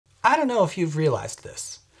I don't know if you've realized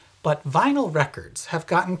this, but vinyl records have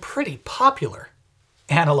gotten pretty popular.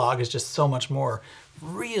 Analog is just so much more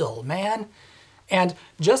real, man. And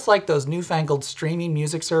just like those newfangled streaming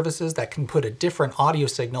music services that can put a different audio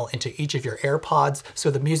signal into each of your AirPods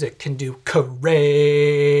so the music can do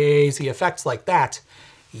crazy effects like that,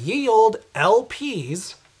 ye old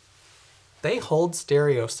LPs, they hold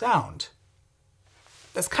stereo sound.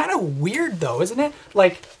 That's kind of weird though, isn't it?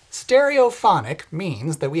 Like, stereophonic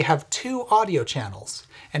means that we have two audio channels.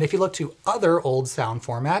 And if you look to other old sound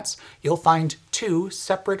formats, you'll find two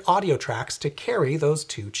separate audio tracks to carry those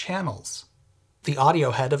two channels. The audio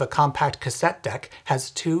head of a compact cassette deck has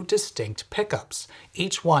two distinct pickups,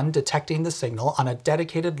 each one detecting the signal on a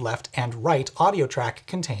dedicated left and right audio track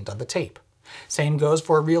contained on the tape. Same goes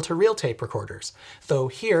for reel-to-reel tape recorders, though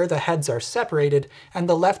here the heads are separated and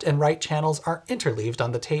the left and right channels are interleaved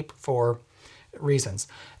on the tape for reasons.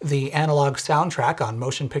 The analog soundtrack on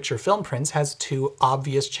motion picture film prints has two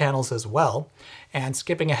obvious channels as well, and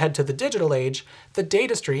skipping ahead to the digital age, the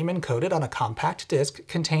data stream encoded on a compact disc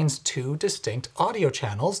contains two distinct audio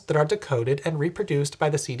channels that are decoded and reproduced by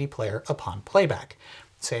the CD player upon playback.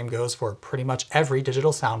 Same goes for pretty much every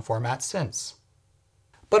digital sound format since.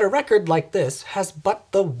 But a record like this has but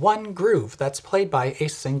the one groove that's played by a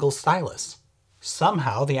single stylus.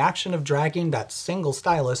 Somehow, the action of dragging that single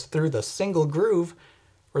stylus through the single groove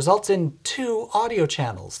results in two audio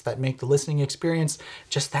channels that make the listening experience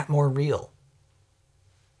just that more real.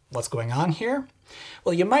 What's going on here?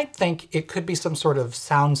 Well, you might think it could be some sort of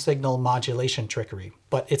sound signal modulation trickery,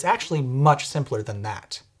 but it's actually much simpler than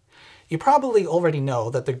that. You probably already know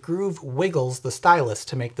that the groove wiggles the stylus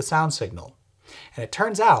to make the sound signal. And it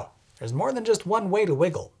turns out there's more than just one way to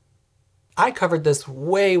wiggle. I covered this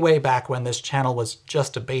way back when this channel was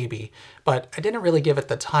just a baby, but I didn't really give it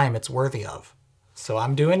the time it's worthy of. So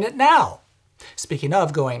I'm doing it now! Speaking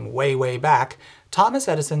of going way back, Thomas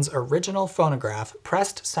Edison's original phonograph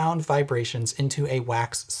pressed sound vibrations into a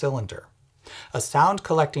wax cylinder. A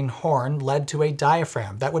sound-collecting horn led to a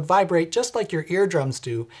diaphragm that would vibrate just like your eardrums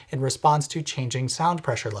do in response to changing sound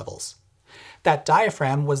pressure levels. That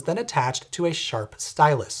diaphragm was then attached to a sharp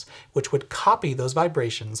stylus, which would copy those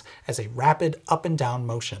vibrations as a rapid up and down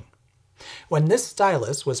motion. When this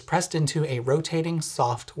stylus was pressed into a rotating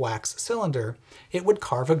soft wax cylinder, it would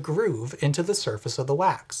carve a groove into the surface of the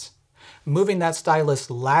wax. Moving that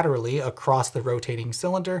stylus laterally across the rotating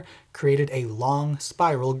cylinder created a long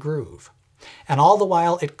spiral groove. And all the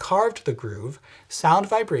while it carved the groove, sound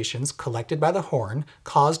vibrations collected by the horn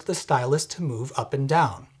caused the stylus to move up and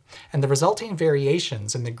down, and the resulting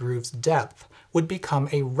variations in the groove's depth would become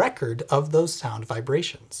a record of those sound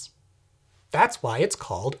vibrations. That's why it's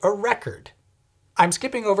called a record. I'm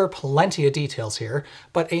skipping over plenty of details here,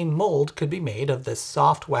 but a mold could be made of this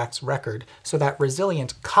soft wax record so that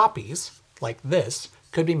resilient copies, like this,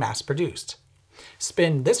 could be mass-produced.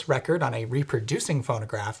 Spin this record on a reproducing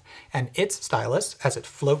phonograph, and its stylus, as it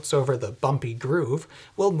floats over the bumpy groove,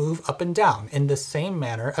 will move up and down in the same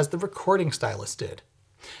manner as the recording stylus did.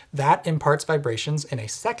 That imparts vibrations in a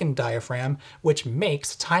second diaphragm, which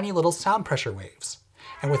makes tiny little sound pressure waves.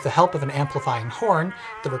 And with the help of an amplifying horn,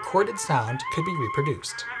 the recorded sound could be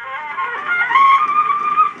reproduced.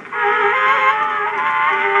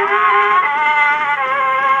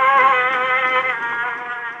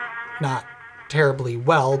 Not terribly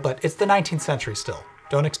well, but it's the 19th century still.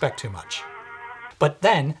 Don't expect too much. But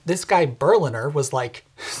then, this guy Berliner was like,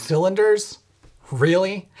 cylinders?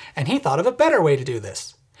 Really? And he thought of a better way to do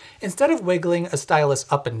this. Instead of wiggling a stylus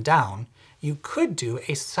up and down, you could do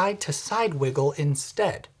a side-to-side wiggle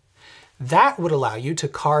instead. That would allow you to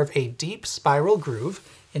carve a deep spiral groove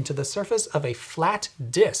into the surface of a flat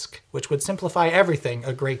disc, which would simplify everything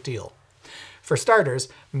a great deal. For starters,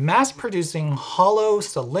 mass-producing hollow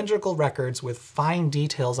cylindrical records with fine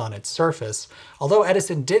details on its surface, although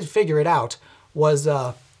Edison did figure it out, was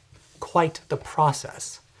quite the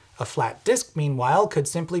process. A flat disc, meanwhile, could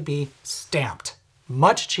simply be stamped.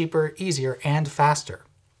 Much cheaper, easier, and faster.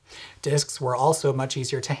 Discs were also much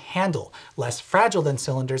easier to handle, less fragile than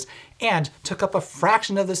cylinders, and took up a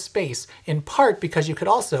fraction of the space, in part because you could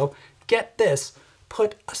also, get this,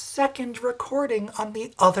 put a second recording on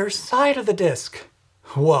the other side of the disc.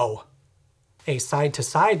 Whoa. A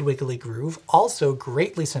side-to-side wiggly groove also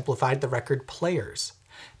greatly simplified the record players.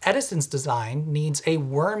 Edison's design needs a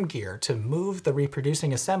worm gear to move the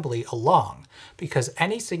reproducing assembly along, because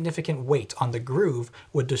any significant weight on the groove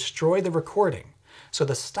would destroy the recording, so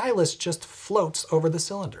the stylus just floats over the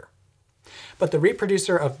cylinder. But the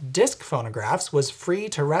reproducer of disc phonographs was free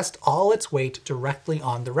to rest all its weight directly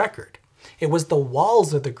on the record. It was the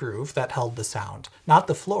walls of the groove that held the sound, not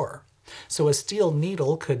the floor. so a steel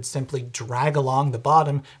needle could simply drag along the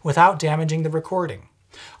bottom without damaging the recording.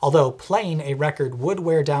 Although playing a record would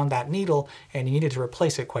wear down that needle and you needed to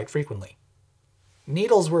replace it quite frequently.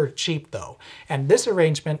 Needles were cheap though, and this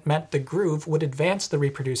arrangement meant the groove would advance the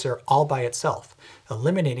reproducer all by itself,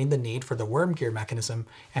 eliminating the need for the worm gear mechanism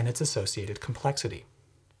and its associated complexity.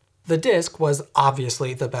 The disc was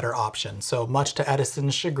obviously the better option, so much to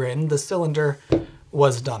Edison's chagrin, the cylinder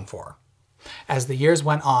was done for. As the years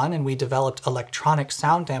went on and we developed electronic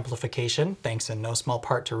sound amplification, thanks in no small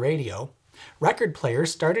part to radio, record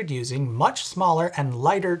players started using much smaller and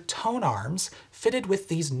lighter tone arms fitted with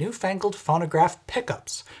these newfangled phonograph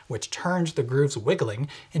pickups, which turned the grooves wiggling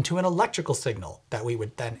into an electrical signal that we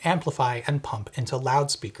would then amplify and pump into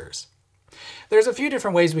loudspeakers. There's a few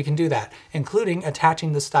different ways we can do that, including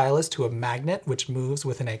attaching the stylus to a magnet which moves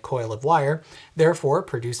within a coil of wire, therefore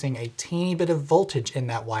producing a teeny bit of voltage in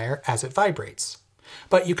that wire as it vibrates.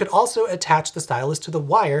 But you could also attach the stylus to the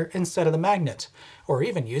wire instead of the magnet, or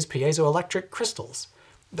even use piezoelectric crystals.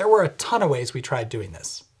 There were a ton of ways we tried doing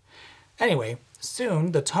this. Anyway,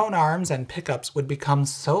 soon the tone arms and pickups would become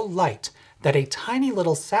so light that a tiny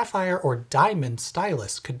little sapphire or diamond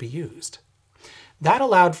stylus could be used. That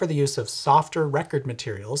allowed for the use of softer record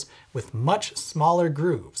materials with much smaller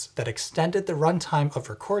grooves that extended the runtime of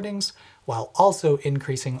recordings while also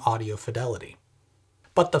increasing audio fidelity.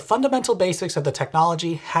 But the fundamental basics of the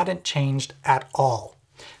technology hadn't changed at all.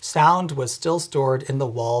 Sound was still stored in the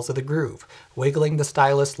walls of the groove, wiggling the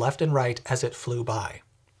stylus left and right as it flew by.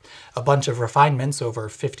 A bunch of refinements over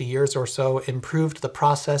 50 years or so improved the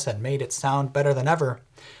process and made it sound better than ever,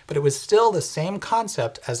 but it was still the same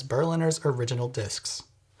concept as Berliner's original discs.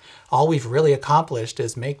 All we've really accomplished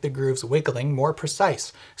is make the groove's wiggling more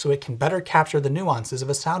precise so it can better capture the nuances of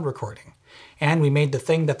a sound recording. And we made the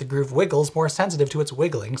thing that the groove wiggles more sensitive to its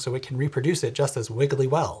wiggling so it can reproduce it just as wiggly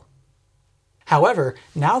well. However,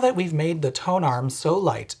 now that we've made the tone arm so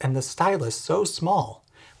light and the stylus so small,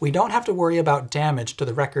 we don't have to worry about damage to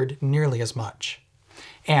the record nearly as much.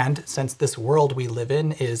 And since this world we live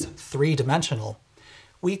in is three-dimensional,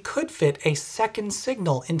 we could fit a second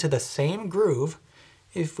signal into the same groove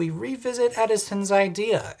if we revisit Edison's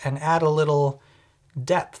idea and add a little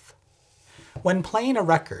depth. When playing a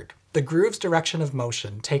record, the groove's direction of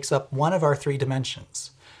motion takes up one of our three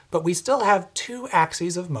dimensions, but we still have two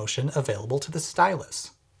axes of motion available to the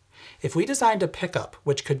stylus. If we designed a pickup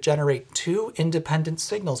which could generate two independent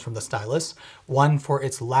signals from the stylus, one for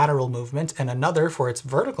its lateral movement and another for its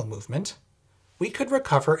vertical movement, we could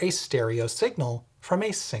recover a stereo signal from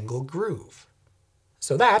a single groove.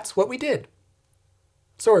 So that's what we did.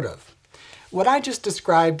 Sort of. What I just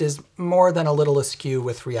described is more than a little askew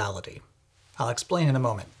with reality. I'll explain in a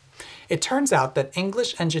moment. It turns out that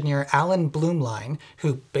English engineer Alan Blumlein,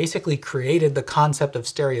 who basically created the concept of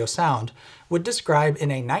stereo sound, would describe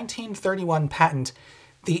in a 1931 patent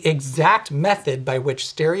the exact method by which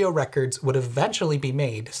stereo records would eventually be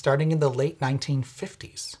made starting in the late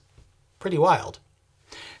 1950s. Pretty wild.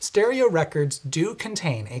 Stereo records do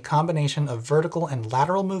contain a combination of vertical and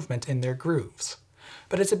lateral movement in their grooves,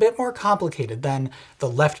 but it's a bit more complicated than the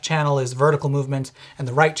left channel is vertical movement and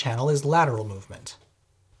the right channel is lateral movement.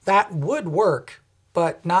 That would work,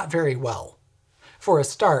 but not very well. For a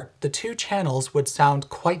start, the two channels would sound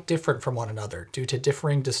quite different from one another due to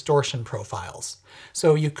differing distortion profiles,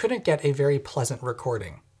 so you couldn't get a very pleasant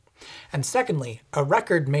recording. And secondly, a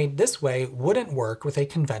record made this way wouldn't work with a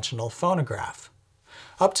conventional phonograph.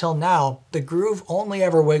 Up till now, the groove only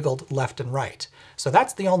ever wiggled left and right, so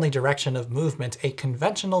that's the only direction of movement a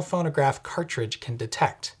conventional phonograph cartridge can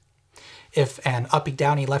detect. If an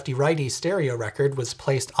uppy-downy lefty-righty stereo record was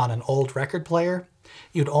placed on an old record player,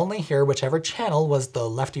 you'd only hear whichever channel was the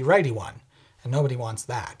lefty-righty one, and nobody wants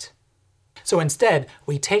that. So instead,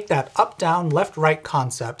 we take that up-down, left-right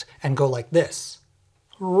concept and go like this.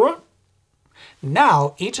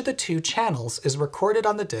 Now, each of the two channels is recorded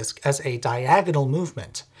on the disc as a diagonal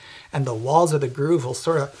movement, and the walls of the groove will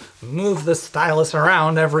sort of move the stylus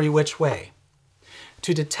around every which way.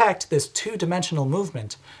 To detect this two-dimensional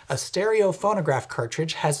movement, a stereo phonograph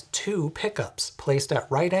cartridge has two pickups placed at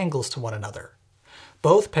right angles to one another.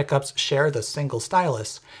 Both pickups share the single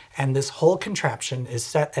stylus, and this whole contraption is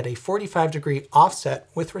set at a 45-degree offset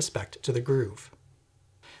with respect to the groove.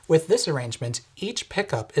 With this arrangement, each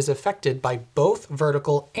pickup is affected by both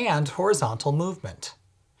vertical and horizontal movement.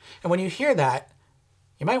 And when you hear that,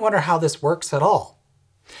 you might wonder how this works at all.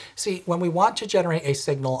 See, when we want to generate a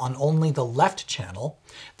signal on only the left channel,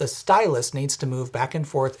 the stylus needs to move back and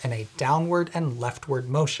forth in a downward and leftward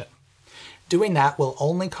motion. Doing that will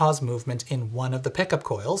only cause movement in one of the pickup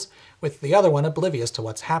coils, with the other one oblivious to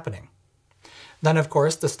what's happening. Then of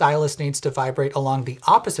course the stylus needs to vibrate along the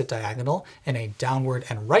opposite diagonal in a downward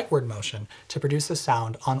and rightward motion to produce a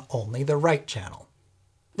sound on only the right channel.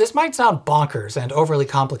 This might sound bonkers and overly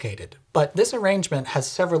complicated, but this arrangement has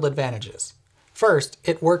several advantages. First,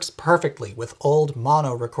 it works perfectly with old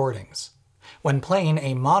mono recordings. When playing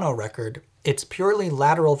a mono record, its purely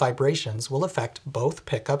lateral vibrations will affect both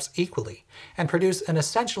pickups equally and produce an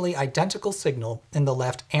essentially identical signal in the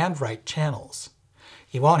left and right channels.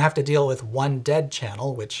 You won't have to deal with one dead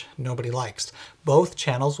channel, which nobody likes. Both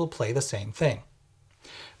channels will play the same thing.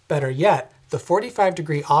 Better yet, the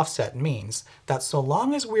 45-degree offset means that so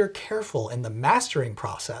long as we're careful in the mastering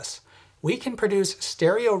process, we can produce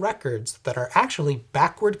stereo records that are actually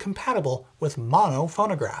backward compatible with mono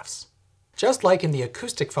phonographs. Just like in the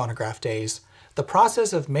acoustic phonograph days, the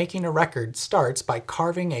process of making a record starts by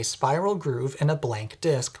carving a spiral groove in a blank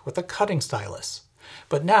disc with a cutting stylus.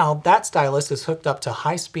 But now that stylus is hooked up to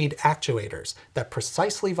high-speed actuators that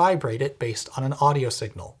precisely vibrate it based on an audio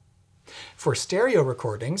signal. For stereo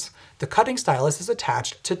recordings, the cutting stylus is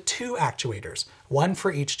attached to two actuators, one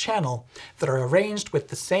for each channel, that are arranged with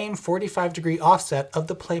the same 45-degree offset of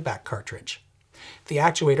the playback cartridge. The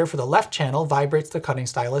actuator for the left channel vibrates the cutting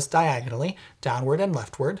stylus diagonally, downward and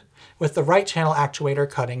leftward, with the right channel actuator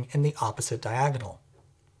cutting in the opposite diagonal.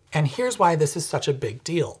 And here's why this is such a big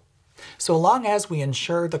deal. So long as we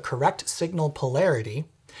ensure the correct signal polarity,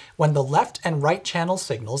 when the left and right channel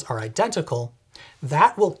signals are identical,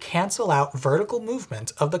 that will cancel out vertical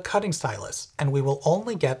movement of the cutting stylus, and we will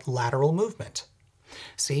only get lateral movement.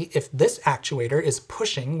 See, if this actuator is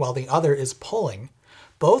pushing while the other is pulling,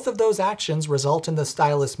 both of those actions result in the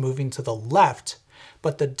stylus moving to the left,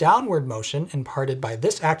 but the downward motion imparted by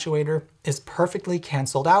this actuator is perfectly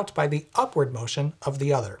cancelled out by the upward motion of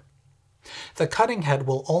the other. The cutting head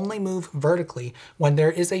will only move vertically when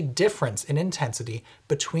there is a difference in intensity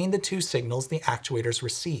between the two signals the actuators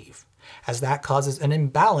receive, as that causes an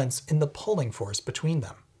imbalance in the pulling force between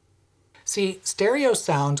them. See, stereo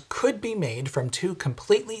sound could be made from two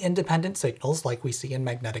completely independent signals like we see in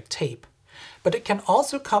magnetic tape, but it can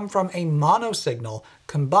also come from a mono signal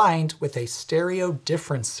combined with a stereo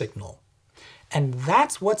difference signal. And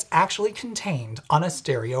that's what's actually contained on a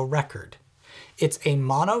stereo record. It's a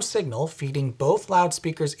mono signal feeding both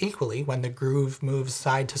loudspeakers equally when the groove moves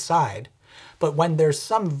side to side, but when there's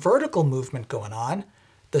some vertical movement going on,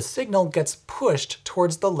 the signal gets pushed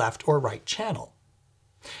towards the left or right channel.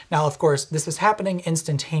 Now, of course, this is happening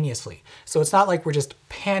instantaneously, so it's not like we're just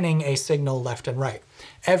panning a signal left and right.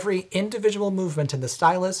 Every individual movement in the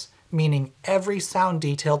stylus, meaning every sound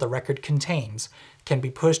detail the record contains, can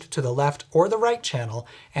be pushed to the left or the right channel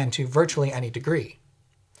and to virtually any degree.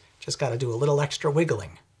 Just gotta do a little extra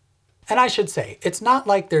wiggling. And I should say, it's not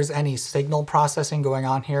like there's any signal processing going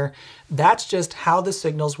on here. That's just how the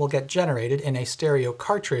signals will get generated in a stereo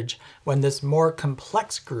cartridge when this more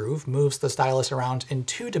complex groove moves the stylus around in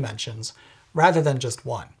 2 dimensions rather than just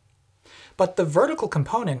 1. But the vertical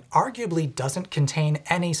component arguably doesn't contain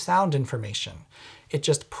any sound information. It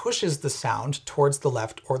just pushes the sound towards the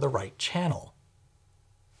left or the right channel.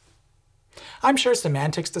 I'm sure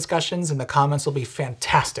semantics discussions in the comments will be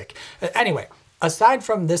fantastic. Anyway, aside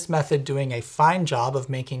from this method doing a fine job of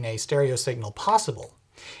making a stereo signal possible,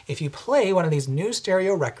 if you play one of these new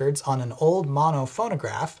stereo records on an old mono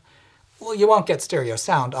phonograph, well, you won't get stereo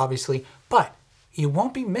sound, obviously, but you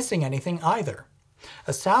won't be missing anything either.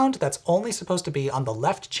 A sound that's only supposed to be on the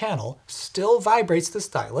left channel still vibrates the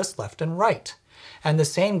stylus left and right, and the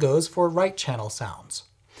same goes for right channel sounds.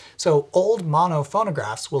 So old mono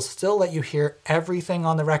phonographs will still let you hear everything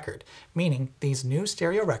on the record, meaning these new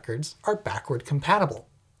stereo records are backward compatible.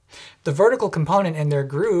 The vertical component in their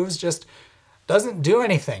grooves just doesn't do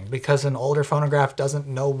anything because an older phonograph doesn't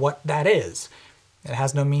know what that is. It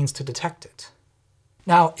has no means to detect it.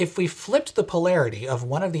 Now, if we flipped the polarity of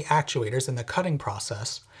one of the actuators in the cutting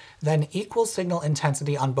process, then equal signal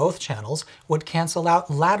intensity on both channels would cancel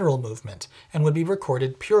out lateral movement and would be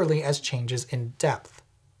recorded purely as changes in depth.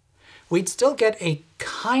 We'd still get a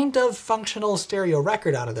kind of functional stereo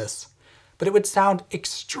record out of this, but it would sound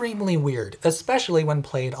extremely weird, especially when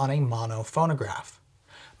played on a mono phonograph.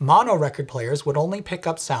 Mono record players would only pick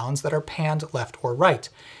up sounds that are panned left or right,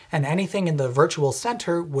 and anything in the virtual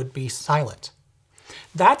center would be silent.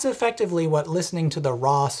 That's effectively what listening to the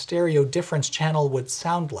raw stereo difference channel would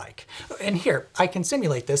sound like. And here, I can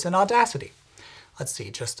simulate this in Audacity. Let's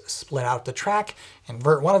see, just split out the track,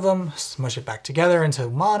 invert one of them, smush it back together into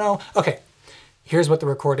mono. Okay, here's what the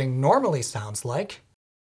recording normally sounds like.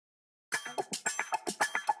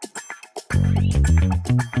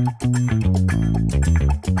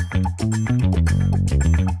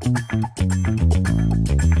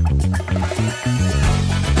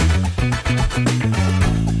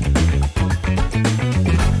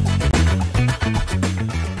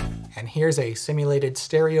 And here's a simulated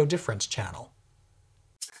stereo difference channel.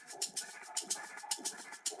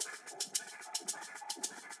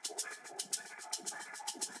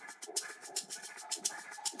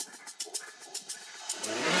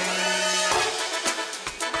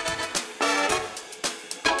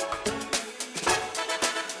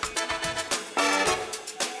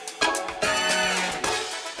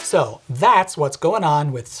 So that's what's going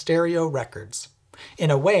on with stereo records.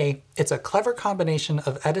 In a way, it's a clever combination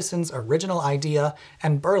of Edison's original idea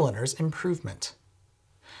and Berliner's improvement.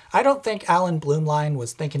 I don't think Alan Blumlein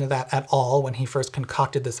was thinking of that at all when he first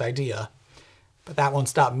concocted this idea, but that won't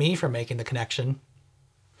stop me from making the connection.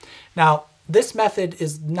 Now, this method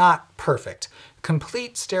is not perfect.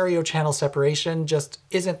 Complete stereo channel separation just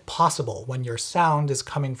isn't possible when your sound is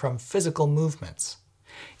coming from physical movements.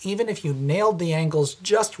 Even if you nailed the angles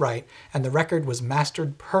just right and the record was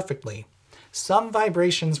mastered perfectly, some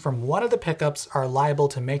vibrations from one of the pickups are liable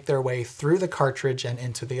to make their way through the cartridge and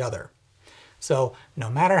into the other. So no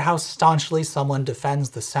matter how staunchly someone defends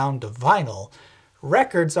the sound of vinyl,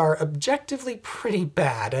 records are objectively pretty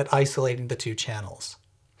bad at isolating the two channels.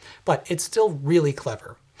 But it's still really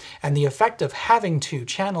clever, and the effect of having two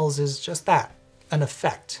channels is just that, an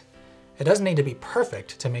effect. It doesn't need to be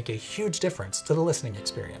perfect to make a huge difference to the listening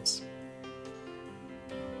experience.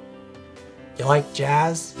 You like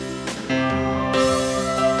jazz?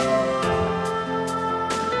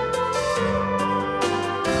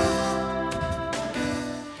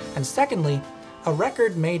 And secondly, a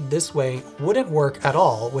record made this way wouldn't work at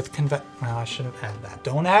all with well, I shouldn't add that.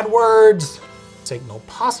 Don't add words! Signal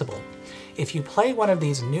possible. If you play one of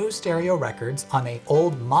these new stereo records on an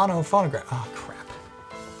old mono phonograph, oh crap.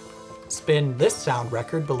 Spin this sound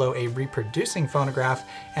record below a reproducing phonograph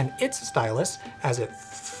and its stylus as it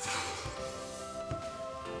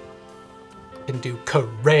can do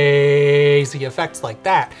crazy effects like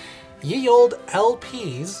that. Ye old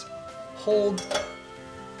LPs hold...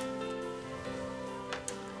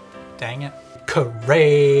 Dang it.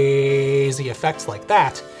 Crazy effects like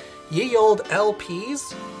that. Ye old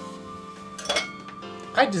LPs...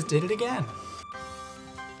 I just did it again.